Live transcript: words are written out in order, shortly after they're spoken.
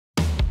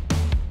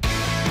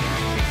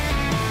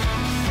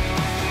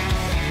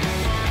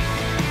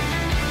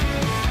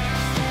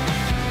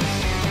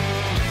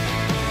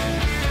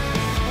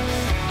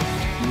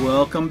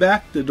Welcome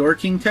back to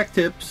DoorKing Tech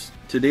Tips.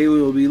 Today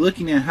we will be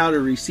looking at how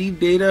to receive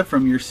data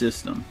from your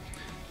system.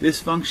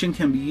 This function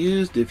can be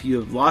used if you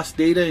have lost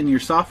data in your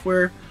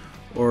software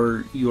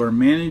or you are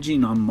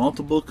managing on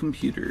multiple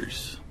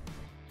computers.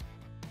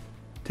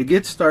 To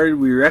get started,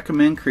 we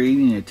recommend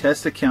creating a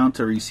test account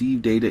to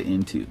receive data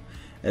into,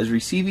 as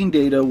receiving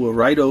data will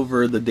write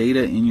over the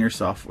data in your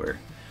software.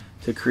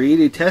 To create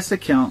a test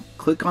account,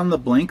 click on the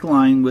blank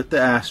line with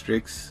the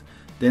asterisk,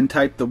 then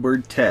type the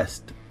word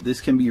test. This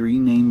can be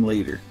renamed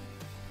later.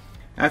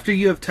 After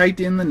you have typed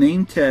in the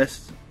name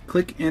test,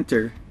 click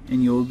enter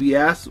and you will be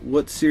asked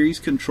what series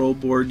control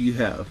board you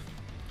have.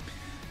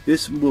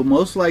 This will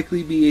most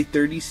likely be a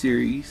 30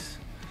 series,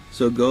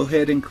 so go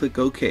ahead and click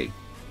OK.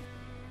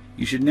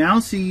 You should now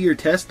see your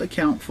test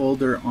account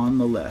folder on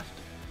the left.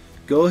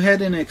 Go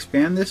ahead and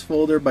expand this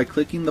folder by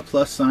clicking the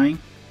plus sign,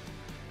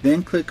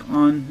 then click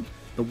on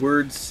the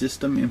word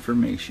System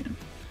Information.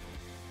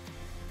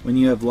 When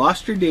you have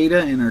lost your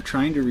data and are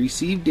trying to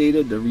receive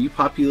data to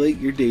repopulate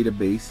your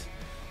database,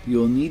 you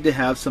will need to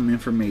have some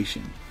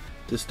information.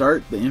 To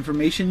start, the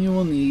information you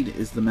will need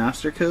is the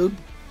master code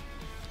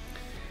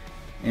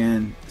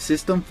and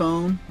system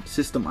phone,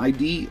 system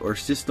ID, or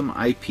system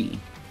IP.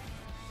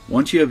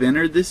 Once you have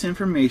entered this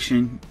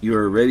information, you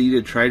are ready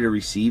to try to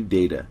receive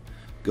data.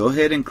 Go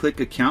ahead and click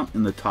Account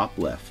in the top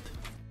left.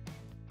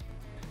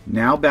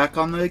 Now back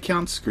on the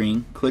account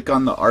screen, click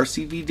on the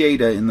RCV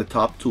data in the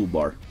top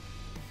toolbar.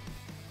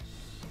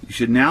 You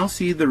should now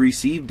see the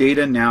Receive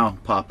Data Now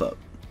pop up.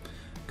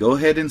 Go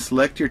ahead and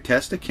select your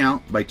test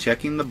account by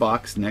checking the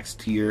box next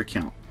to your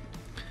account.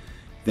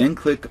 Then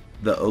click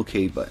the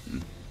OK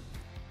button.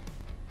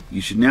 You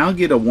should now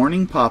get a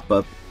warning pop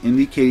up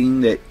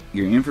indicating that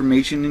your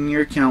information in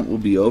your account will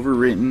be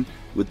overwritten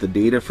with the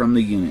data from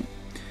the unit.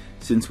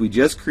 Since we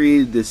just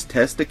created this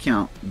test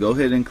account, go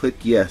ahead and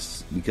click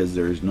yes because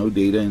there is no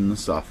data in the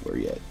software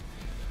yet.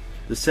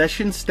 The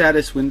session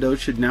status window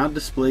should now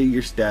display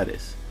your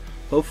status.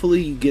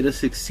 Hopefully you get a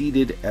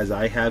succeeded as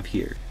I have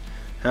here.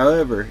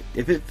 However,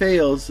 if it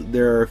fails,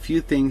 there are a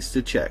few things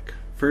to check.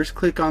 First,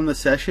 click on the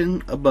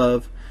session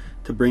above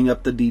to bring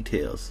up the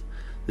details.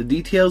 The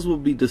details will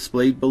be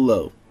displayed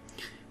below.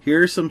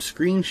 Here are some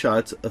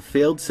screenshots of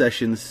failed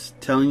sessions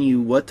telling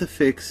you what to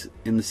fix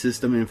in the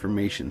system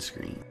information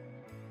screen.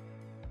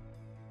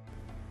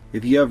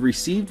 If you have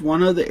received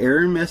one of the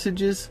error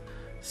messages,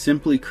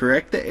 simply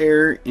correct the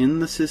error in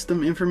the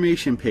system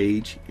information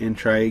page and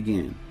try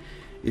again.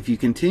 If you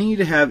continue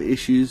to have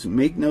issues,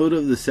 make note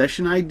of the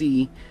session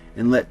ID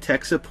and let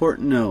tech support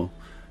know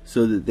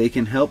so that they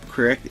can help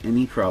correct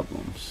any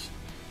problems.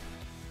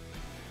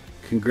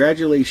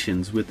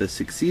 Congratulations! With a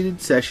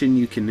succeeded session,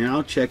 you can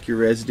now check your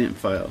resident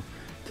file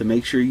to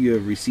make sure you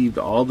have received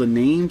all the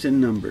names and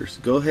numbers.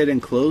 Go ahead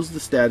and close the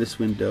status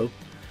window,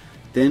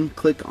 then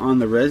click on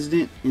the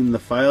resident in the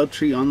file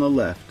tree on the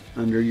left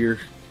under your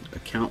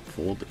account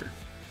folder.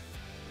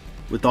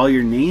 With all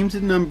your names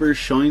and numbers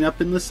showing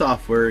up in the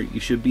software, you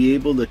should be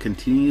able to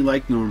continue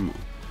like normal.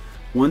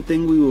 One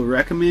thing we will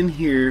recommend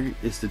here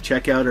is to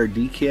check out our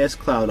DKS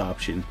Cloud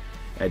option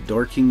at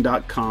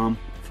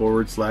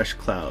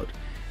doorking.com/cloud.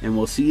 And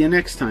we'll see you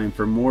next time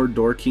for more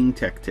DoorKing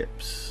Tech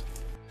Tips.